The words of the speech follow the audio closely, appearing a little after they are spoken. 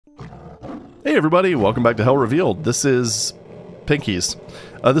Hey everybody, welcome back to Hell Revealed. This is Pinkies.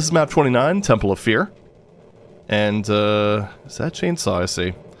 This is map 29, Temple of Fear. And, is that chainsaw I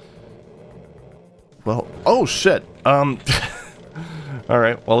see? Well, oh shit! Alright,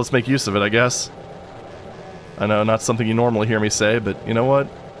 well let's make use of it, I guess. I know, not something you normally hear me say, but you know what?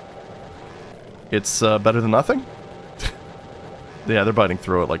 It's, better than nothing? Yeah, they're biting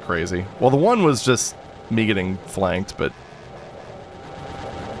through it like crazy. Well, the one was just me getting flanked, but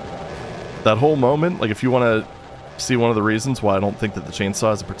that whole moment, like if you want to see one of the reasons why I don't think that the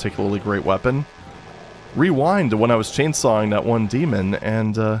chainsaw is a particularly great weapon, rewind to when I was chainsawing that one demon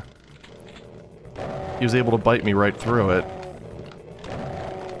and he was able to bite me right through it.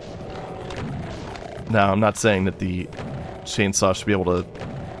 Now, I'm not saying that the chainsaw should be able to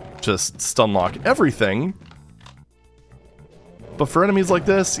just stun lock everything, but for enemies like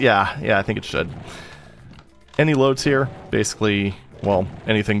this, yeah, I think it should. Any low tier, basically, well,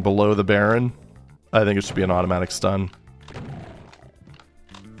 anything below the Baron, I think it should be an automatic stun.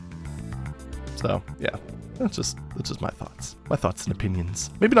 So, yeah, that's just my thoughts. My thoughts and opinions.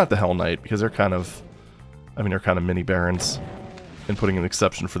 Maybe not the Hell Knight, because they're kind of, I mean, they're kind of mini Barons. And putting an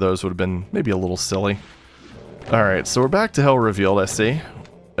exception for those would have been maybe a little silly. Alright, so we're back to Hell Revealed, I see.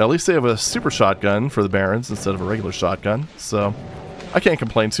 At least they have a super shotgun for the Barons instead of a regular shotgun, so I can't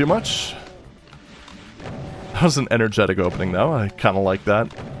complain too much. That was an energetic opening, though. I kind of like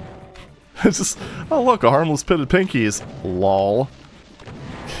that. It's just, oh look, a harmless pitted Pinkies. Lol.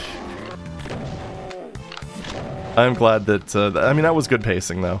 I'm glad that, I mean, that was good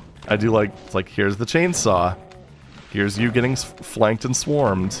pacing, though. I do like, here's the chainsaw. Here's you getting flanked and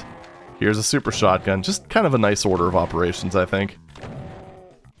swarmed. Here's a super shotgun. Just kind of a nice order of operations, I think.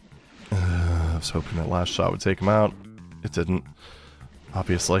 I was hoping that last shot would take him out. It didn't,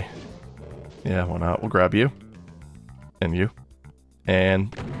 obviously. Yeah, why not? We'll grab you. And you.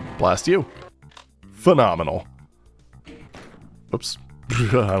 And blast you. Phenomenal. Oops. I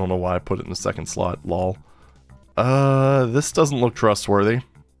don't know why I put it in the second slot. Lol. This doesn't look trustworthy.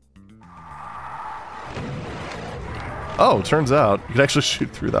 Oh, turns out you can actually shoot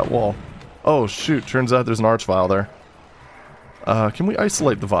through that wall. Oh, shoot. Turns out there's an arch vial there. Can we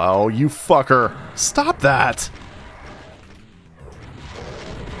isolate the vial? You fucker. Stop that!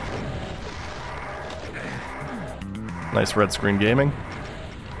 Nice red screen gaming.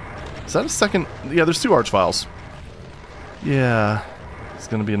 Is that a second? Yeah, there's two arch vials. Yeah. It's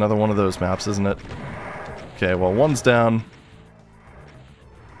gonna be another one of those maps, isn't it? Okay, well, one's down.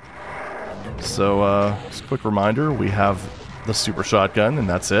 So, just a quick reminder, we have the super shotgun, and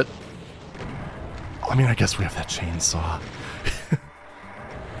that's it. I mean, I guess we have that chainsaw.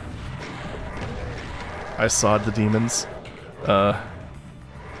 I sawed the demons.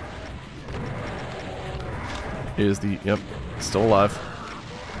 Is the, yep, still alive.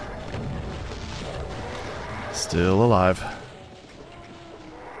 Still alive.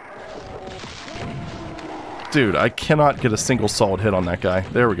 Dude, I cannot get a single solid hit on that guy.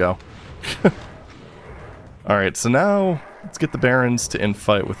 There we go. Alright, so now let's get the Barons to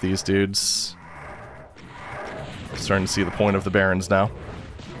infight with these dudes. I'm starting to see the point of the Barons now.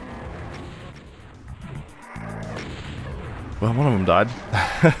 Well, one of them died.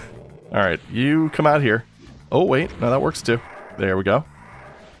 Alright, you come out here. Oh, wait. No, that works too. There we go.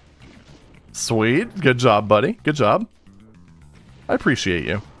 Sweet. Good job, buddy. Good job. I appreciate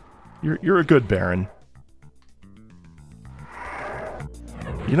you. You're a good Baron.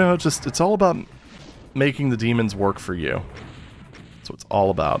 You know, just, it's all about making the demons work for you. That's what it's all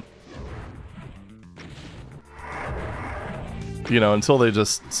about. You know, until they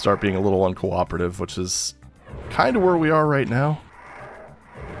just start being a little uncooperative, which is kind of where we are right now.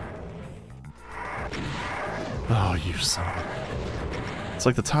 Oh, you son of a... It's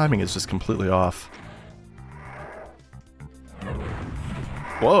like the timing is just completely off.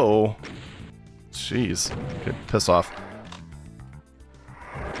 Whoa. Jeez. Okay, piss off.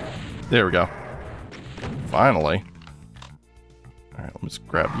 There we go. Finally. Alright, let me just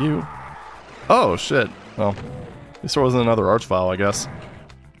grab you. Oh, shit. Well, at least there wasn't another arch vial, I guess.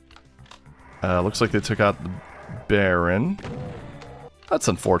 Looks like they took out the Baron. That's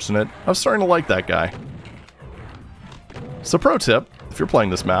unfortunate. I was starting to like that guy. So pro tip, if you're playing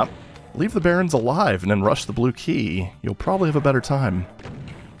this map, leave the Barons alive and then rush the blue key. You'll probably have a better time.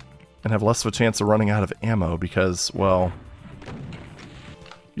 And have less of a chance of running out of ammo because, well,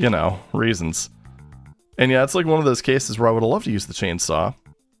 you know, reasons. And yeah, it's like one of those cases where I would have loved to use the chainsaw.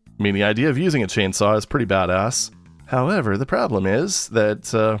 I mean, the idea of using a chainsaw is pretty badass. However, the problem is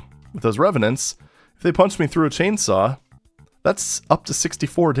that, with those Revenants, if they punch me through a chainsaw, that's up to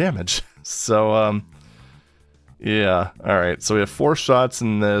 64 damage. So, Yeah, alright. So we have 4 shots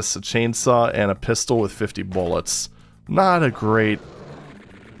in this, a chainsaw, and a pistol with 50 bullets. Not a great...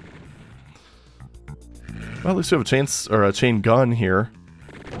 Well, at least we have a chain gun here.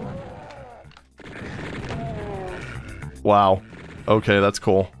 Wow. Okay, that's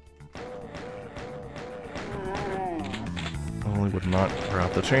cool. Only would not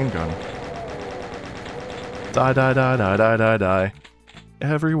grab the chain gun. Die, die, die, die, die, die, die.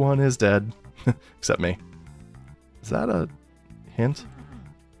 Everyone is dead. Except me. Is that a hint?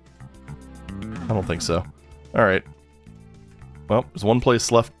 I don't think so. Alright. Well, there's one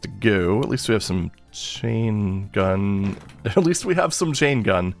place left to go. At least we have some chain gun. At least we have some chain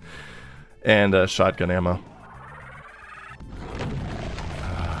gun. And shotgun ammo.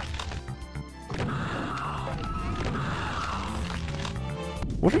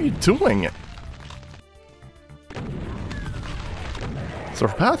 What are you doing? So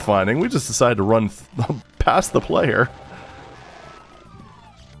for pathfinding, we just decided to run past the player.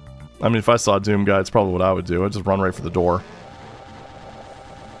 I mean, if I saw a Doom guy, it's probably what I would do. I'd just run right for the door.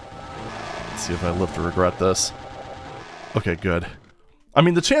 Let's see if I live to regret this. Okay, good. I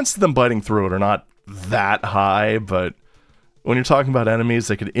mean, the chances of them biting through it are not that high, but when you're talking about enemies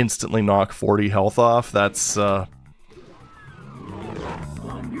that could instantly knock 40 health off, that's,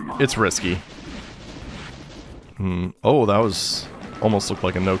 it's risky. Oh, that was... almost looked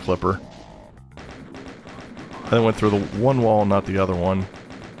like a no-clipper. I went through the one wall, not the other one.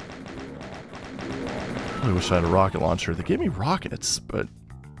 I really wish I had a rocket launcher. They gave me rockets, but...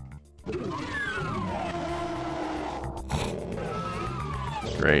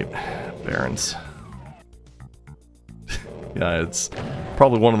 Great. Barons. Yeah, it's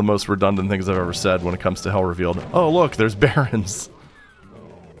probably one of the most redundant things I've ever said when it comes to Hell Revealed. Oh, look, there's Barons.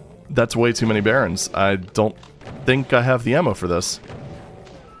 That's way too many Barons. I don't think I have the ammo for this.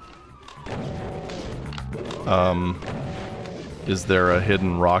 Is there a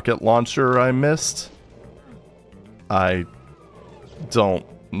hidden rocket launcher I missed? I don't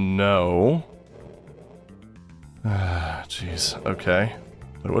know. Jeez, okay.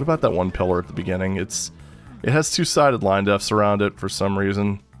 But what about that one pillar at the beginning? It has two-sided line defs around it for some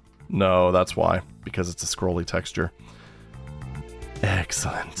reason. No, that's why. Because it's a scrolly texture.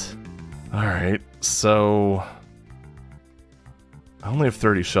 Excellent. Alright, so... I only have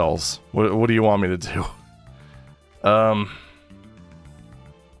 30 shells. What do you want me to do?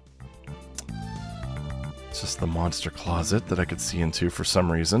 It's just the monster closet that I could see into for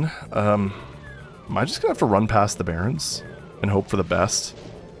some reason. Am I just gonna have to run past the Barons and hope for the best?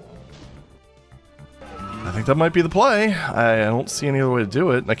 I think that might be the play. I don't see any other way to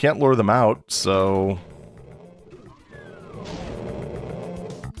do it. I can't lure them out, so...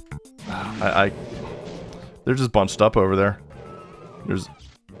 They're just bunched up over there. There's...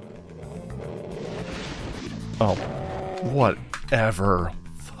 Oh. Whatever.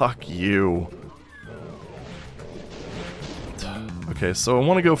 Fuck you. Okay, so I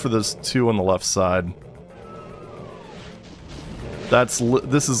want to go for those 2 on the left side.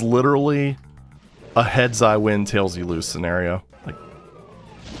 This is literally a heads I win, tails you lose scenario. Like,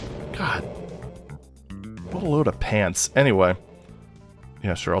 God. What a load of pants. Anyway.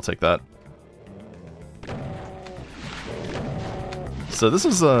 Yeah, sure, I'll take that. So this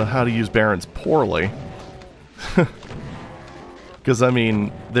is how to use Barons poorly. Because, I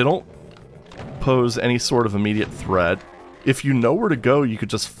mean, they don't pose any sort of immediate threat. If you know where to go, you could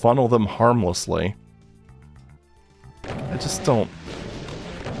just funnel them harmlessly. I just don't...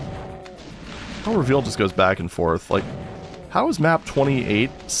 Hell Revealed just goes back and forth. Like, how is map 28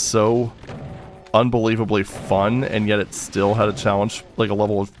 so unbelievably fun, and yet it still had a challenge, like a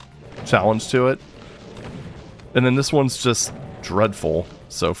level of challenge to it? And then this one's just dreadful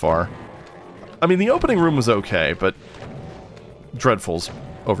so far. I mean, the opening room was okay, but dreadful's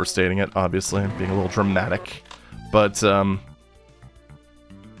overstating it, obviously, being a little dramatic. But,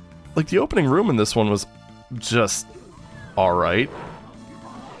 like, the opening room in this one was just alright.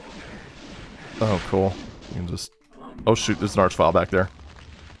 Oh, cool. You can just... Oh, shoot, there's an archvile back there.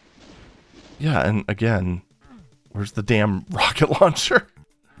 Yeah, and again, where's the damn rocket launcher?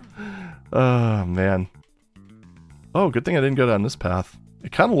 Oh, man. Oh, good thing I didn't go down this path.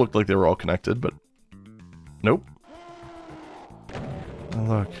 It kind of looked like they were all connected, but... Nope. Oh,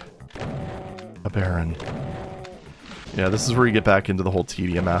 look. A Baron. Yeah, this is where you get back into the whole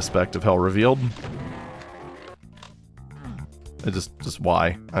tedium aspect of Hell Revealed. It just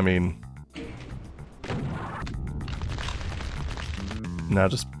why? I mean... Now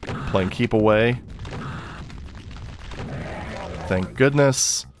just playing keep away. Thank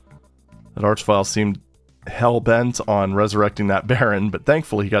goodness. That archvile seemed hell-bent on resurrecting that Baron, but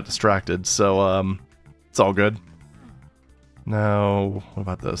thankfully he got distracted, so, it's all good. No. What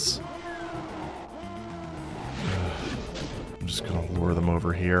about this? I'm just gonna lure them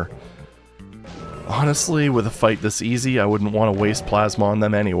over here. Honestly, with a fight this easy, I wouldn't want to waste plasma on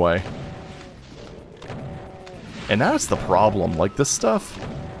them anyway. And that's the problem. Like, this stuff...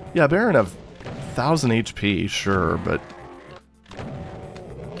 Yeah, Baron have 1,000 HP, sure, but...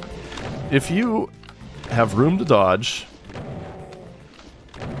 If you have room to dodge,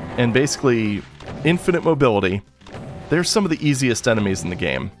 and basically infinite mobility, they're some of the easiest enemies in the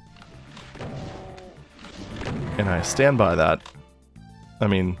game. And I stand by that. I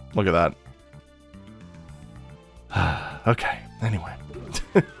mean, look at that. Okay, anyway.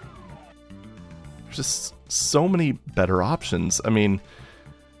 There's just so many better options. I mean,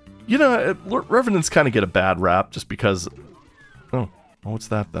 you know, Revenants kind of get a bad rap just because... Oh, what's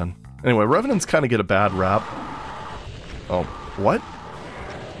that then? Anyway, Revenants kind of get a bad rap. Oh, what?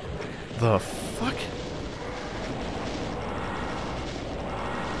 The fuck?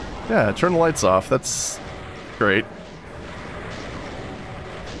 Yeah, turn the lights off. That's great.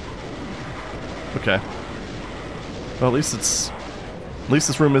 Okay. Well, at least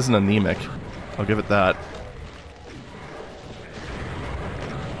this room isn't anemic. I'll give it that.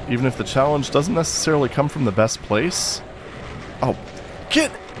 Even if the challenge doesn't necessarily come from the best place. Oh,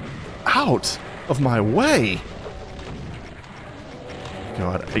 get out of my way!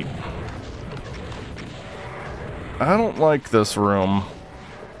 God, I don't like this room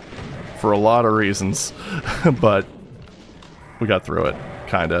for a lot of reasons, but we got through it,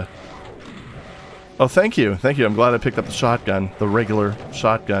 kinda. Oh, thank you. Thank you. I'm glad I picked up the shotgun. The regular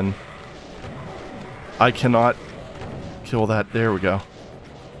shotgun. I cannot kill that. There we go.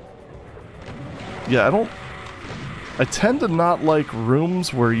 Yeah, I tend to not like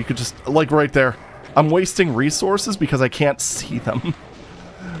rooms where you could just... Like right there. I'm wasting resources because I can't see them.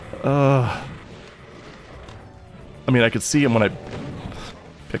 I mean, I could see them when I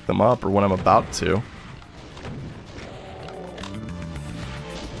pick them up or when I'm about to.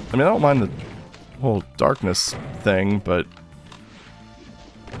 I mean, I don't mind the whole darkness thing, but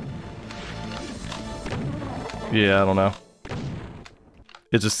yeah, I don't know.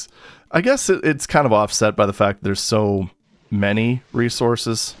 It just, I guess it's kind of offset by the fact that there's so many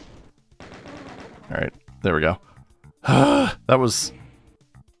resources. Alright, there we go. That was...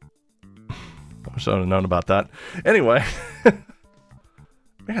 I wish I would have known about that. Anyway.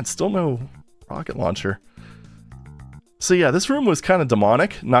 Man, still no rocket launcher. So yeah, this room was kind of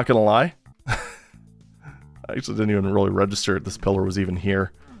demonic, not gonna lie. I actually didn't even really register this pillar was even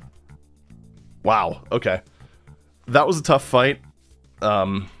here. Wow, okay. That was a tough fight.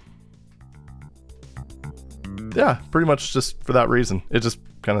 Yeah, pretty much just for that reason. It just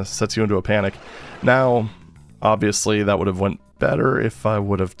kind of sets you into a panic. Now, obviously, that would have went better if I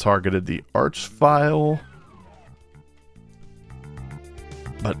would have targeted the arch file.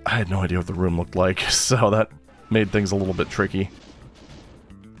 But I had no idea what the room looked like, so that made things a little bit tricky.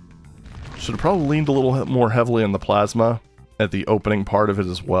 Should have probably leaned a little more heavily on the plasma at the opening part of it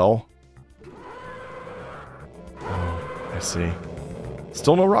as well. Oh, I see.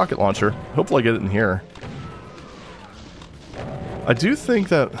 Still no rocket launcher. Hopefully I get it in here. I do think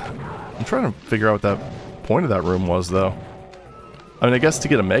that... I'm trying to figure out what that point of that room was, though. I mean, I guess to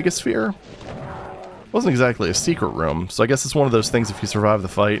get a megasphere? It wasn't exactly a secret room, so I guess it's one of those things if you survive the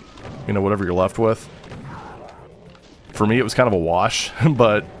fight, you know, whatever you're left with. For me, it was kind of a wash,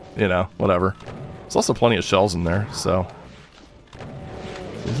 but... You know, whatever. There's also plenty of shells in there, so...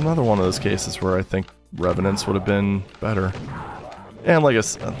 There's another one of those cases where I think Revenants would have been better. And like I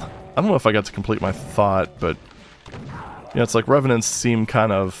said, I don't know if I got to complete my thought, but... You know, it's like Revenants seem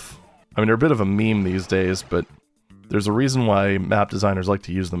kind of... I mean, they're a bit of a meme these days, but... There's a reason why map designers like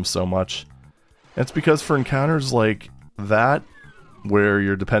to use them so much. And it's because for encounters like that, where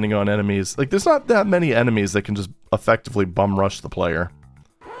you're depending on enemies... Like, there's not that many enemies that can just effectively bum rush the player.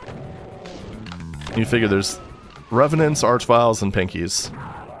 You figure there's Revenants, Archviles, and Pinkies.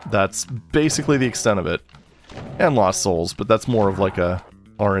 That's basically the extent of it. And Lost Souls, but that's more of like a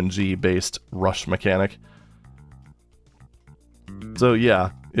RNG-based rush mechanic. So yeah,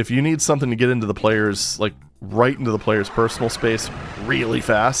 if you need something to get into the player's, like, right into the player's personal space really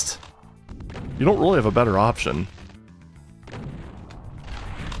fast, you don't really have a better option.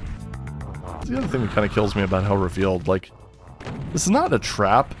 The other thing that kind of kills me about Hell Revealed, like, this is not a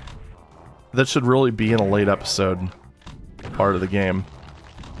trap that should really be in a late episode part of the game.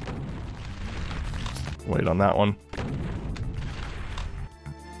 Wait on that one.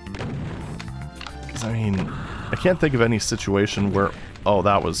 Because, I mean, I can't think of any situation where... Oh,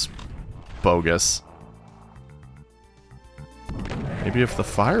 that was bogus. Maybe if the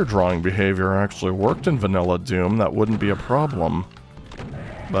fire drawing behavior actually worked in vanilla Doom, that wouldn't be a problem.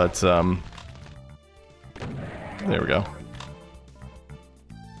 But, there we go.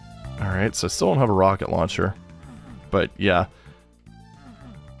 Alright, so I still don't have a rocket launcher. But, yeah.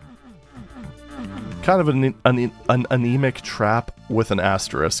 Kind of an anemic trap with an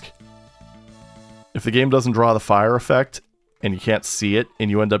asterisk. If the game doesn't draw the fire effect, and you can't see it, and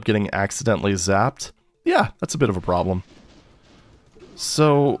you end up getting accidentally zapped, yeah, that's a bit of a problem.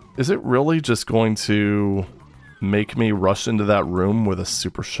 So, is it really just going to make me rush into that room with a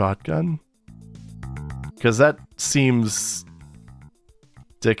super shotgun? Because that seems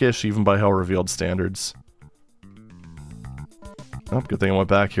dickish, even by Hell Revealed standards. Oh, good thing I went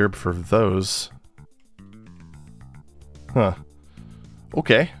back here for those. Huh.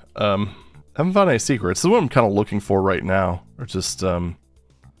 Okay. Haven't found any secrets. This is what I'm kind of looking for right now. Or just,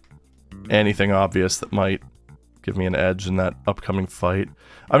 anything obvious that might give me an edge in that upcoming fight.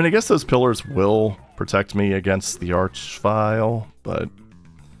 I mean, I guess those pillars will protect me against the Archvile, but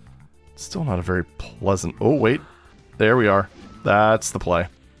it's still not a very pleasant... Oh, wait. There we are. That's the play.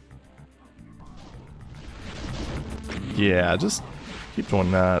 Yeah, just keep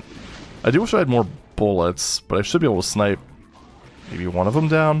doing that. I do wish I had more bullets, but I should be able to snipe maybe one of them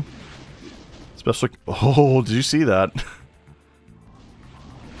down. Especially... Oh, did you see that?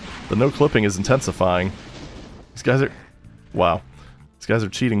 The no clipping is intensifying. These guys are... Wow. These guys are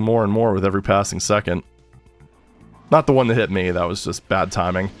cheating more and more with every passing second. Not the one that hit me, that was just bad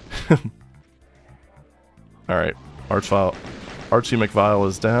timing. Alright. Archie McVile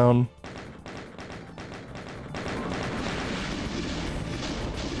is down.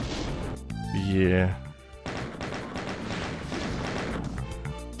 Yeah.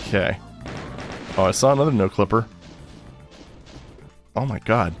 Okay. Oh, I saw another no clipper. Oh my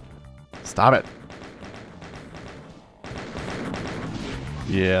god. Stop it.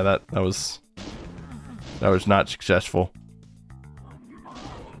 Yeah, that was not successful.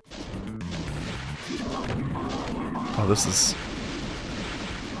 Oh, this is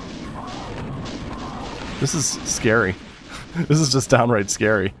scary. This is just downright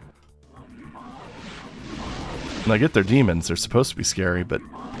scary. And I get they're demons, they're supposed to be scary, but...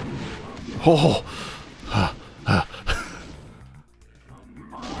 Oh!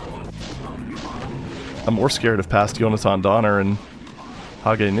 I'm more scared of past Yonatan Donner and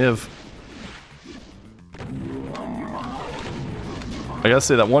Hage Niv. I gotta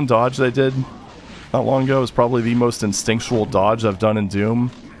say, that one dodge that I did not long ago is probably the most instinctual dodge I've done in Doom.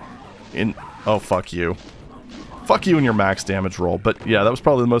 Oh, fuck you. Fuck you and your max damage roll. But yeah, that was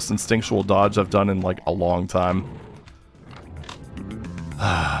probably the most instinctual dodge I've done in like a long time.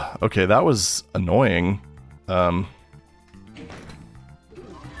 Okay, that was annoying.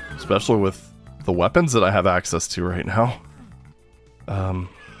 Especially with the weapons that I have access to right now.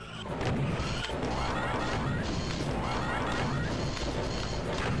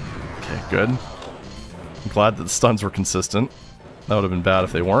 Okay, good. I'm glad that the stuns were consistent. That would have been bad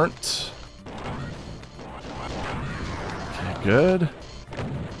if they weren't. Okay, good.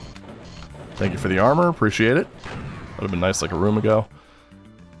 Thank you for the armor, appreciate it. Would have been nice like a room ago.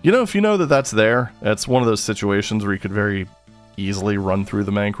 You know, if you know that that's there, it's one of those situations where you could very easily run through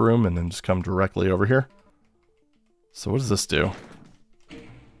the mank room and then just come directly over here. So what does this do?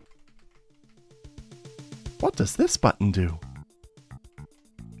 What does this button do?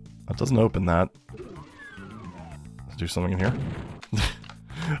 That doesn't open that. Let's do something in here.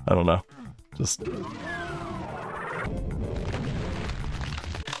 I don't know. Just...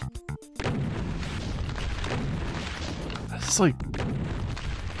 It's like...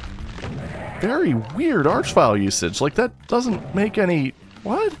 very weird Archvile usage. Like, that doesn't make any...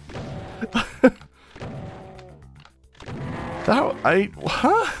 What?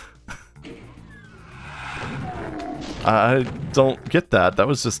 Huh? I don't get that. That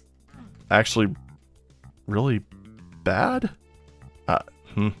was just actually really bad?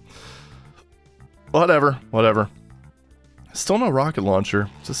 Whatever. Still no rocket launcher.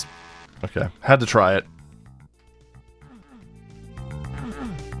 Just... Okay. Had to try it.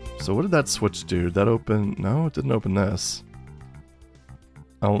 So what did that switch do? Did that open... No, it didn't open this.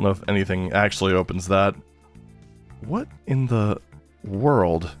 I don't know if anything actually opens that. What in the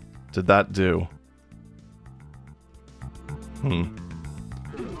world did that do? Well,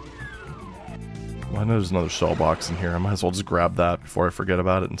 I know there's another shell box in here. I might as well just grab that before I forget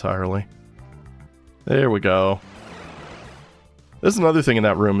about it entirely. There we go. There's another thing in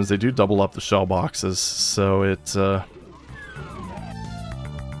that room is they do double up the shell boxes, so it... Yeah,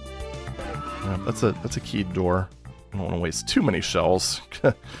 that's a keyed door. I don't want to waste too many shells.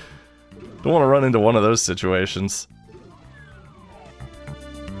 Don't want to run into one of those situations.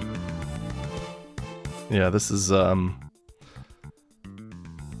 Yeah, this is,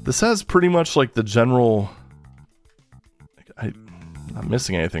 this has pretty much like the general... I'm not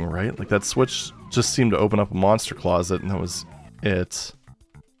missing anything, right? Like that switch just seemed to open up a monster closet and that was it.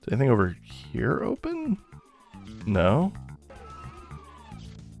 Did anything over here open? No.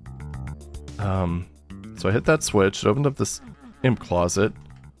 So I hit that switch, it opened up this imp closet.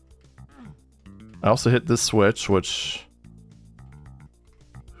 I also hit this switch, which...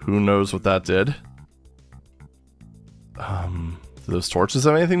 who knows what that did? Do those torches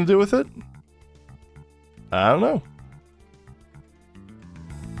have anything to do with it? I don't know.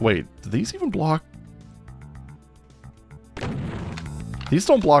 Wait, do these even block? These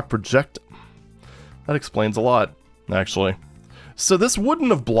don't block project. That explains a lot, actually. So this wouldn't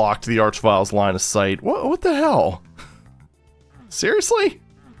have blocked the Archvile's line of sight. What the hell? Seriously?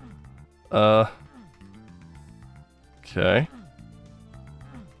 Okay.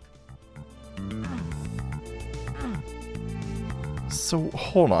 So,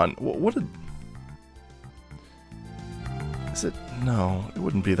 hold on. What did... Is it... No, it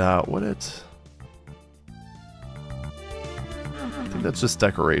wouldn't be that, would it? I think that's just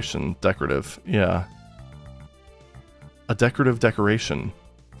decoration. Decorative, yeah. A decorative decoration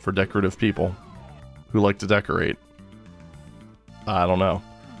for decorative people who like to decorate. I don't know.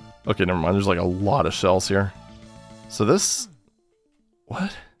 Okay, never mind. There's like a lot of shells here. So this...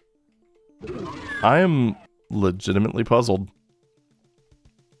 What? I am legitimately puzzled.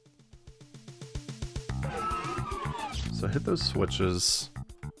 So hit those switches.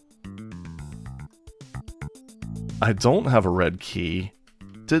 I don't have a red key.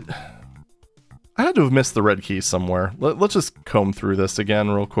 I had to have missed the red key somewhere. Let's just comb through this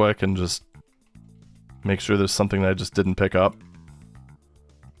again real quick and just make sure there's something that I just didn't pick up.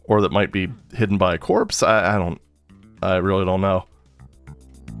 Or that might be hidden by a corpse. I really don't know.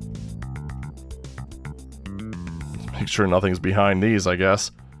 Make sure nothing's behind these, I guess.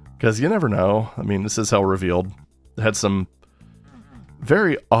 Because you never know. I mean, this is hell revealed. It had some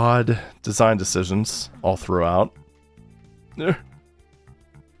very odd design decisions all throughout.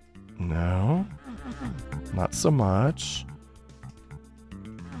 No. Not so much.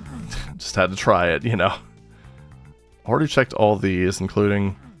 Just had to try it, you know. Already checked all these,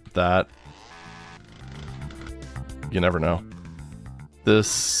 including that. You never know.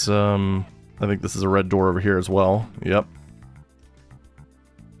 This, I think this is a red door over here as well. Yep.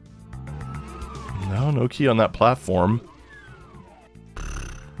 No key on that platform.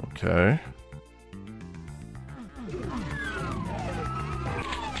 Okay.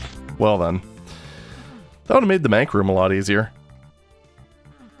 Well then. That would have made the mank room a lot easier.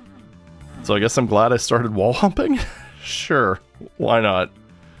 So I guess I'm glad I started wall humping? Sure, why not?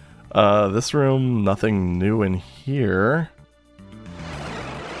 This room, nothing new in here.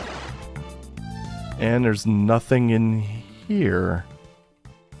 And there's nothing in here.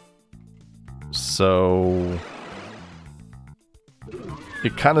 So...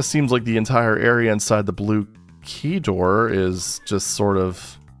 it kind of seems like the entire area inside the blue key door is just sort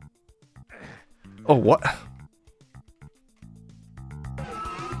of... Oh, what?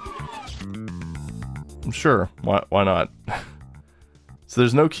 Sure, why not? So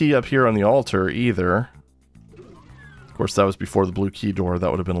there's no key up here on the altar either. Of course, that was before the blue key door. That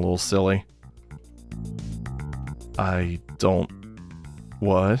would have been a little silly. I don't...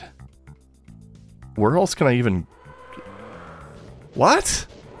 What? Where else can I even... What?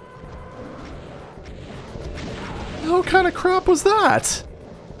 What kind of crap was that?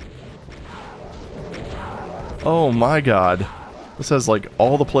 Oh my god. This has like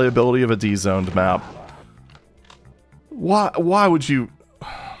all the playability of a D-zoned map. Why would you...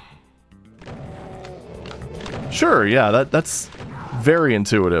 Sure, yeah, that's very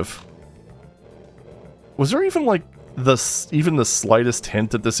intuitive. Was there even like even the slightest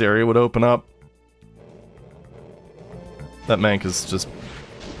hint that this area would open up? That mank is just...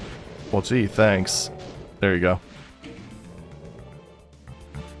 Well, gee, thanks. There you go.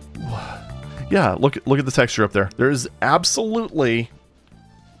 Yeah, look at the texture up there. There is absolutely...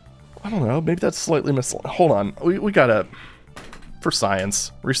 I don't know, maybe that's slightly misaligned. Hold on, we gotta... For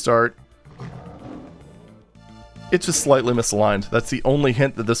science, restart. It's just slightly misaligned. That's the only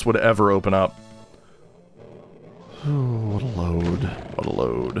hint that this would ever open up. Ooh, what a load. What a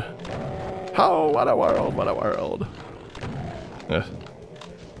load. How? What a world, what a world. Let's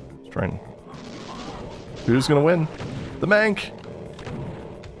try and... Who's gonna win? The mank!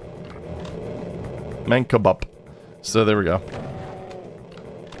 Mank kebab. So there we go.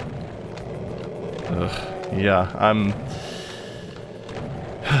 Ugh, yeah, I'm...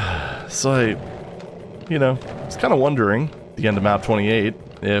 So I... You know, I was kind of wondering, at the end of map 28,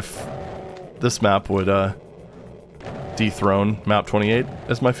 if this map would dethrone map 28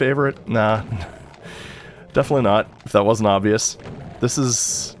 as my favorite. Nah, definitely not, if that wasn't obvious. This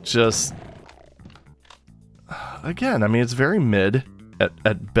is just... Again, I mean, it's very mid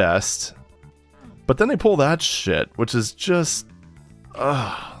at best. But then they pull that shit, which is just...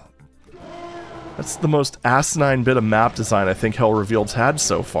 That's the most asinine bit of map design I think Hell Revealed's had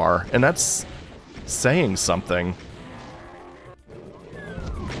so far. And that's saying something.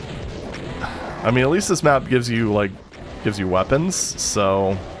 I mean, at least this map gives you, like, weapons,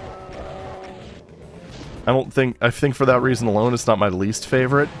 so... I think for that reason alone it's not my least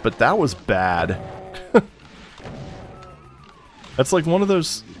favorite, but that was bad. That's like one of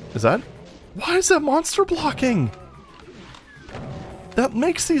those... Is that... Why is that monster blocking? That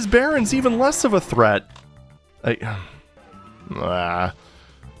makes these barons even less of a threat.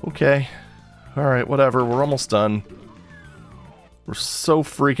 Okay. Alright, whatever, we're almost done. We're so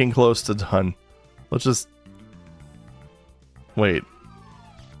freaking close to done. Let's just... Wait.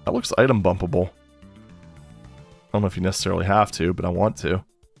 That looks item bumpable. I don't know if you necessarily have to, but I want to.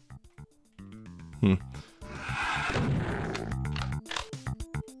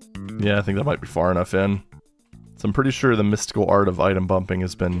 Yeah, I think that might be far enough in. So I'm pretty sure the mystical art of item bumping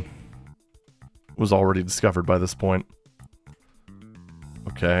was already discovered by this point.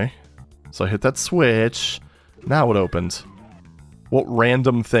 Okay. So I hit that switch. Now it opened. What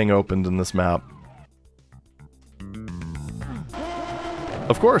random thing opened in this map?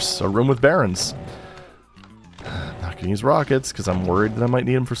 Of course, a room with barons. Not gonna use rockets, because I'm worried that I might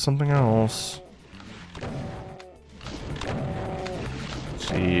need them for something else.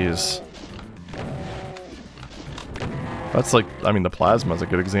 Jeez. That's like, I mean, the plasma's a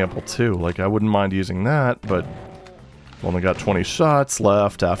good example too. Like, I wouldn't mind using that, but I've only got 20 shots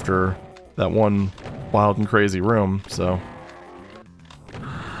left after that one wild and crazy room, so...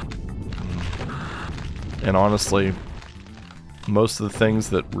 And honestly, most of the things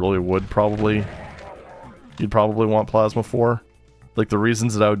that really would probably... You'd probably want plasma for, like the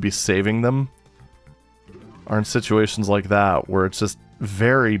reasons that I would be saving them, are in situations like that, where it's just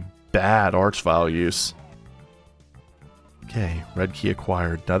very bad archvile use. Okay, red key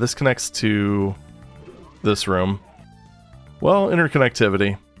acquired. Now this connects to this room. Well,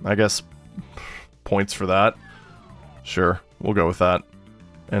 interconnectivity. I guess points for that. Sure, we'll go with that.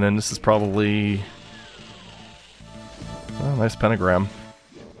 And then this is probably... Oh, nice pentagram.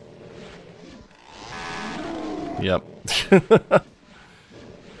 Yep.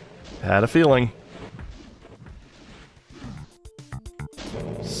 Had a feeling.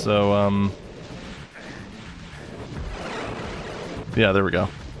 So, yeah, there we go.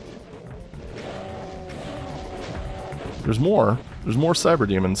 There's more. There's more cyber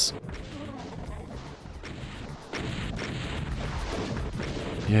demons.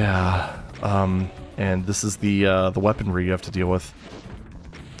 Yeah. And this is the weaponry you have to deal with.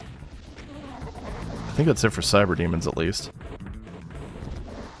 I think that's it for cyber demons, at least.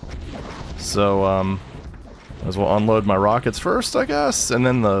 So, might as well unload my rockets first, I guess, and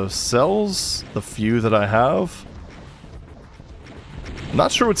then the cells, the few that I have. I'm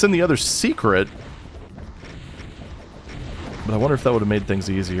not sure what's in the other secret, but I wonder if that would have made things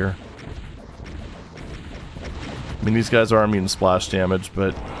easier. I mean, these guys are immune to splash damage,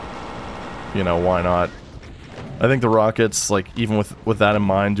 but, you know, why not? I think the rockets, like, even with that in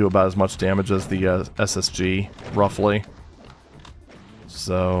mind, do about as much damage as the SSG, roughly.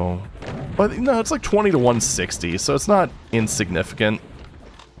 So... But, no, it's like 20 to 160, so it's not insignificant.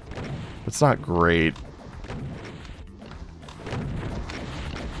 It's not great.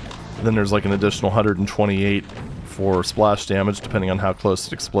 Then there's like an additional 128 for splash damage, depending on how close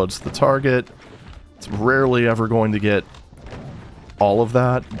it explodes to the target. It's rarely ever going to get all of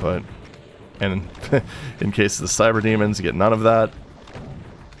that, but... And in case of the cyber demons, you get none of that.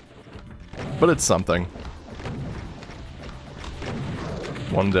 But it's something.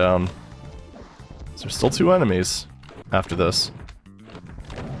 One down. So there's still 2 enemies after this.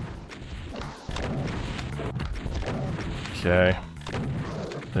 Okay.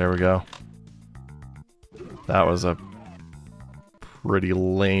 There we go. That was a pretty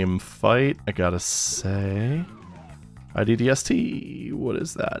lame fight, I gotta say. IDDST, what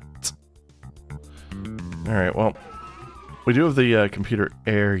is that? Alright, well, we do have the computer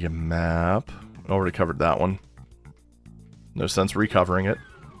area map. Already covered that one. No sense recovering it.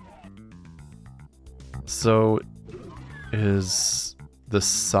 So, is the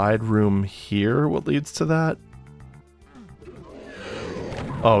side room here what leads to that?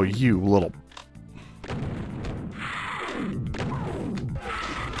 Oh, you little...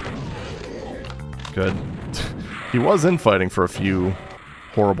 Good. He was infighting for a few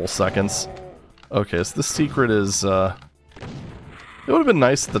horrible seconds. Okay, so the secret is, it would have been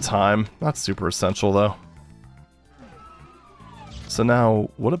nice at the time. Not super essential, though. So now,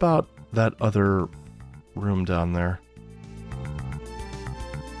 what about that other room down there?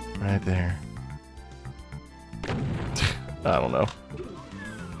 Right there. I don't know.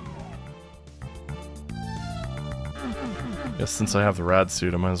 Guess since I have the rad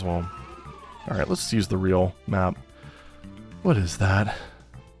suit, I might as well. Alright, let's use the real map. What is that?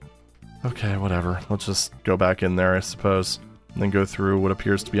 Okay, whatever. Let's just go back in there, I suppose. And then go through what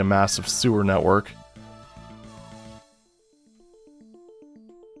appears to be a massive sewer network.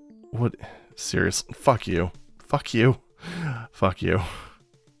 What? Seriously? Fuck you. Fuck you. Fuck you.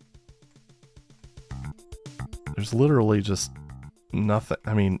 There's literally just nothing.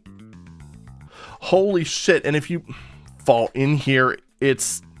 I mean, holy shit. And if you fall in here,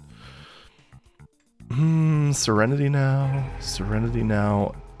 it's... Serenity now. Serenity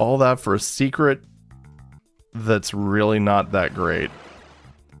now. All that for a secret that's really not that great.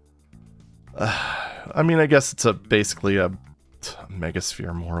 I mean, I guess it's basically a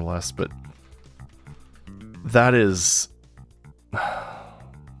megasphere, more or less, but that is...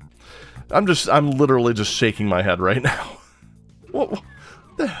 I'm literally just shaking my head right now. What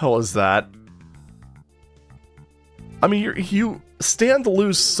the hell is that? I mean, you stand to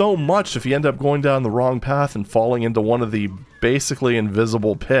lose so much if you end up going down the wrong path and falling into one of the basically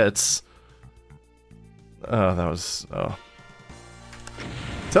invisible pits. Oh, that was...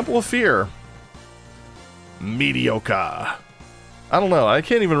 Temple of Fear. Mediocre. I don't know, I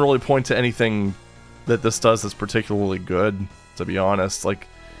can't even really point to anything that this does that's particularly good, to be honest. Like,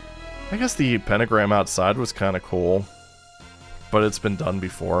 I guess the pentagram outside was kind of cool, but it's been done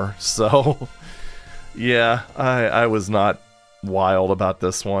before, so... Yeah, I was not wild about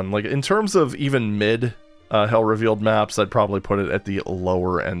this one. Like, in terms of even mid Hell Revealed maps, I'd probably put it at the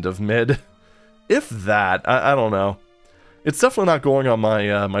lower end of mid. If that, I don't know. It's definitely not going on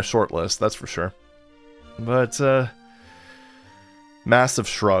my my short list, that's for sure. But, massive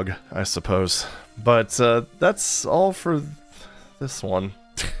shrug, I suppose. But, that's all for this one.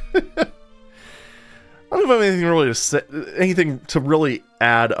 I don't have anything really to say, anything to really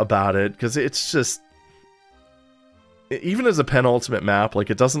add about it, because it's just... Even as a penultimate map, like,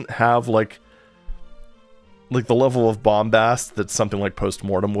 it doesn't have, like the level of bombast that something like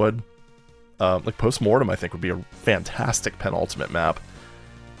Postmortem would. Like, Postmortem, I think, would be a fantastic penultimate map.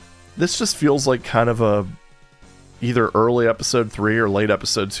 This just feels like kind of a either early episode 3 or late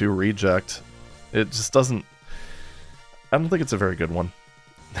episode 2 reject. It just doesn't... I don't think it's a very good one.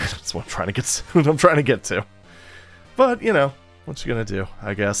 That's what I'm trying to get to. But, you know, what you gonna do,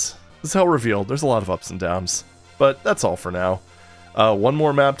 I guess. This is Hell Revealed. There's a lot of ups and downs. But that's all for now. One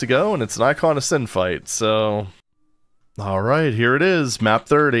more map to go, and it's an Icon of Sin fight, so... Alright, here it is, map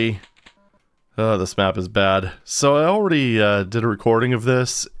 30. Oh, this map is bad. So I already did a recording of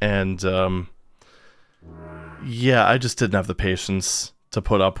this, and yeah, I just didn't have the patience to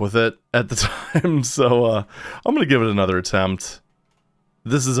put up with it at the time, so I'm gonna give it another attempt.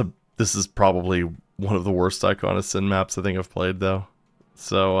 This is probably one of the worst Icon of Sin maps I think I've played, though.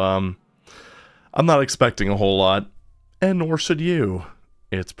 So, I'm not expecting a whole lot, and nor should you.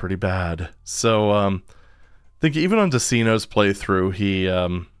 It's pretty bad. So, I think even on Decino's playthrough, he,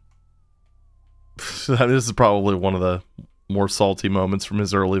 this is probably one of the more salty moments from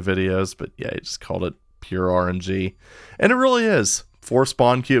his early videos, but yeah, he just called it pure RNG. And it really is. 4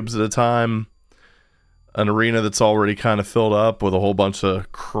 spawn cubes at a time, an arena that's already kind of filled up with a whole bunch of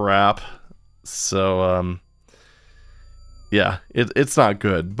crap. So, yeah, it's not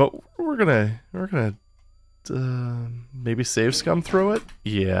good, but we're gonna maybe save scum through it.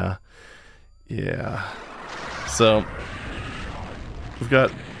 Yeah. So we've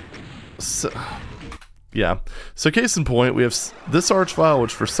got, yeah. So case in point, we have this archvile,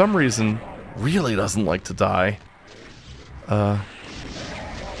 which for some reason really doesn't like to die.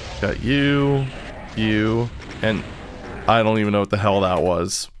 Got you, and I don't even know what the hell that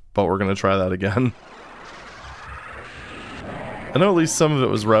was, but we're gonna try that again. I know at least some of it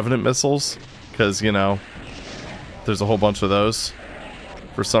was Revenant missiles, because, you know, there's a whole bunch of those,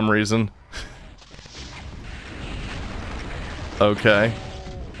 for some reason. Okay.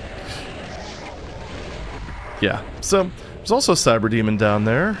 Yeah, so, there's also a Cyber Demon down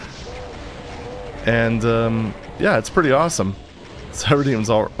there. And, yeah, it's pretty awesome. Cyber Demons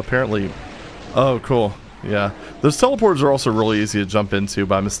are apparently... Oh, cool. Yeah. Those teleporters are also really easy to jump into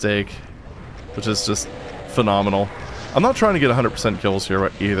by mistake, which is just phenomenal. I'm not trying to get 100% kills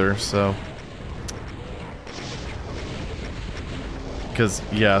here either, so... Because,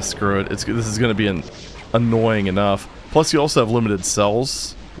 yeah, screw it. This is going to be annoying enough. Plus, you also have limited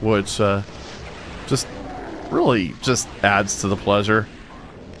cells, which Just really just adds to the pleasure.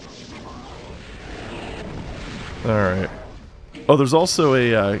 Alright. Oh, there's also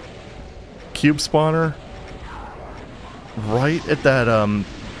a cube spawner right at that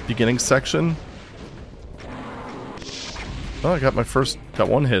beginning section. Oh, I got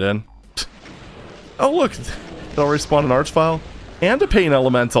one hit in. Oh, look! It already spawned an Archvile and a Pain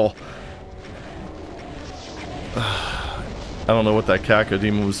Elemental. I don't know what that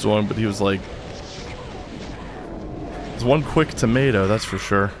Cacodemon was doing, but he was like... There's one quick tomato, that's for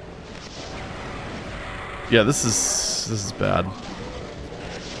sure. Yeah, this is bad.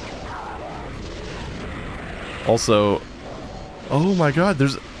 Also... Oh my god,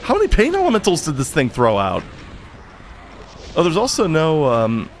 how many Pain Elementals did this thing throw out? Oh, there's also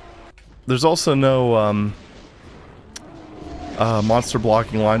no, monster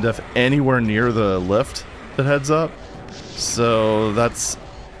blocking line def anywhere near the lift that heads up. So that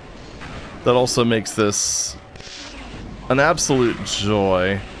also makes this an absolute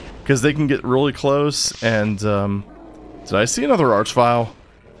joy, because they can get really close. And did I see another Archvile?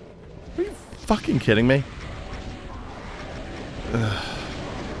 Are you fucking kidding me?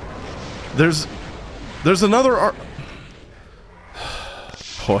 There's another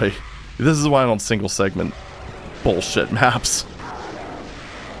Boy, this is why I don't single segment bullshit maps.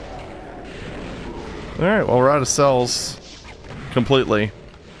 Alright, well, we're out of cells completely.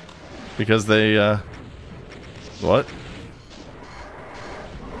 Because they, what?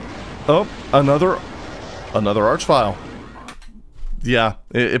 Oh, another Archvile. Yeah,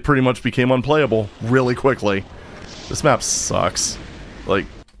 it pretty much became unplayable really quickly. This map sucks. Like,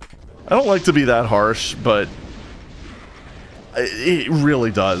 I don't like to be that harsh, but it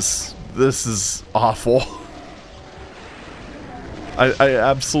really does. This is awful. I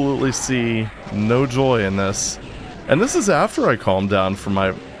absolutely see no joy in this. And this is after I calmed down from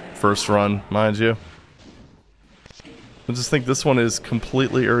my first run, mind you. I just think this one is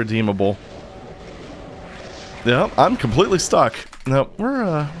completely irredeemable. Yeah, I'm completely stuck. No,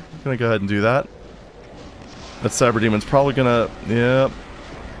 we're gonna go ahead and do that. That Cyber Demon's probably gonna... Yep.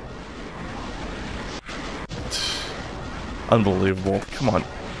 Unbelievable. Come on.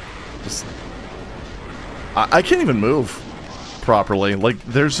 Just... I can't even move properly. Like,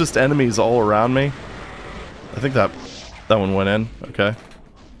 there's just enemies all around me. I think that one went in. Okay.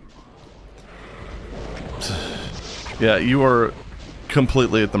 Yeah, you are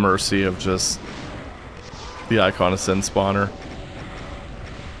completely at the mercy of just the Icon of Sin spawner.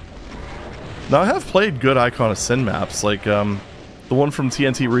 Now, I have played good Icon of Sin maps, like the one from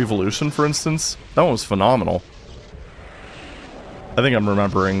TNT Revolution, for instance. That one was phenomenal. I think I'm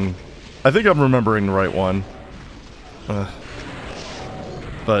remembering the right one.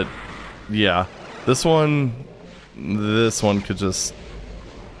 But yeah, this one could just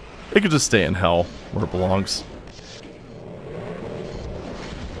stay in hell where it belongs.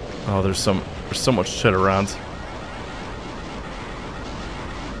 Oh, there's so much shit around.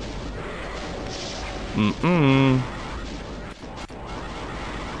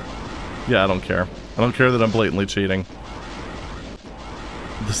 Yeah, I don't care. I don't care that I'm blatantly cheating.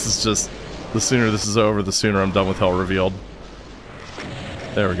 This is just... The sooner this is over, the sooner I'm done with Hell Revealed.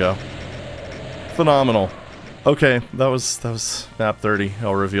 There we go. Phenomenal. Okay, that was map 30,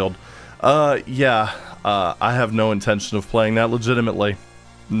 Hell Revealed. Yeah, I have no intention of playing that legitimately.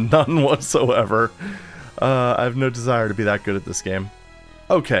 None whatsoever. I have no desire to be that good at this game.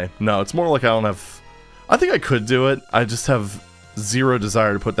 Okay, no, it's more like I don't have... I think I could do it, I just have zero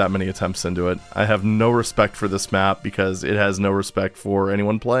desire to put that many attempts into it. I have no respect for this map because it has no respect for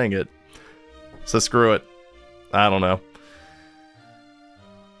anyone playing it. So screw it. I don't know.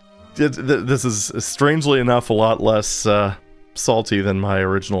 This is, strangely enough, a lot less salty than my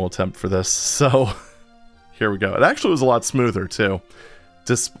original attempt for this, so here we go. It actually was a lot smoother, too.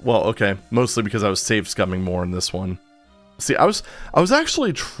 Just, well, okay, mostly because I was save scumming more in this one. See, I was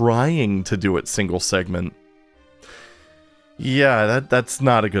actually trying to do it single segment. Yeah, that's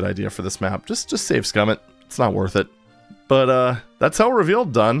not a good idea for this map. Just save scum it. It's not worth it. But that's Hell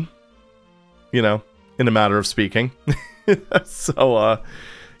Revealed done. You know, in a matter of speaking. So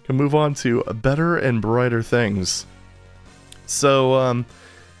can move on to better and brighter things. So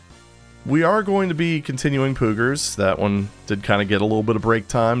we are going to be continuing Poogers. That one did kind of get a little bit of break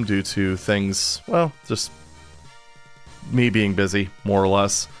time due to things, well, just me being busy, more or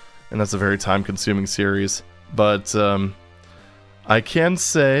less. And that's a very time-consuming series. But I can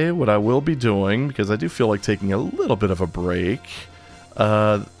say what I will be doing, because I do feel like taking a little bit of a break.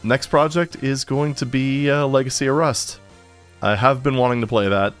 Next project is going to be Legacy of Rust. I have been wanting to play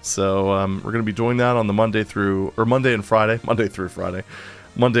that, so we're going to be doing that on the Monday and Friday. Monday through Friday.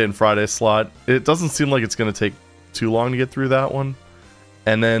 Monday and Friday slot. It doesn't seem like it's going to take too long to get through that one.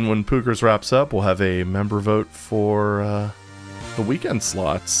 And then when Pookers wraps up, we'll have a member vote for the weekend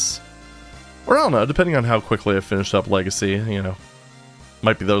slots. Or I don't know, depending on how quickly I finished up Legacy, you know.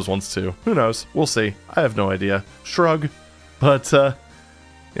 Might be those ones too. Who knows? We'll see. I have no idea. Shrug. But,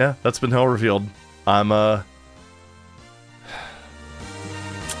 yeah, that's been Hell Revealed. I'm, I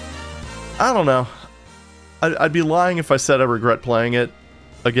don't know. I'd be lying if I said I regret playing it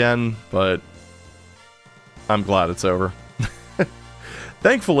again, but I'm glad it's over.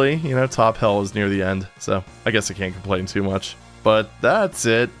 Thankfully, you know, Top Hell is near the end, so I guess I can't complain too much. But that's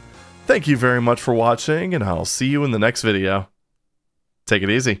it. Thank you very much for watching, and I'll see you in the next video. Take it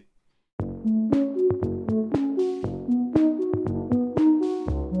easy.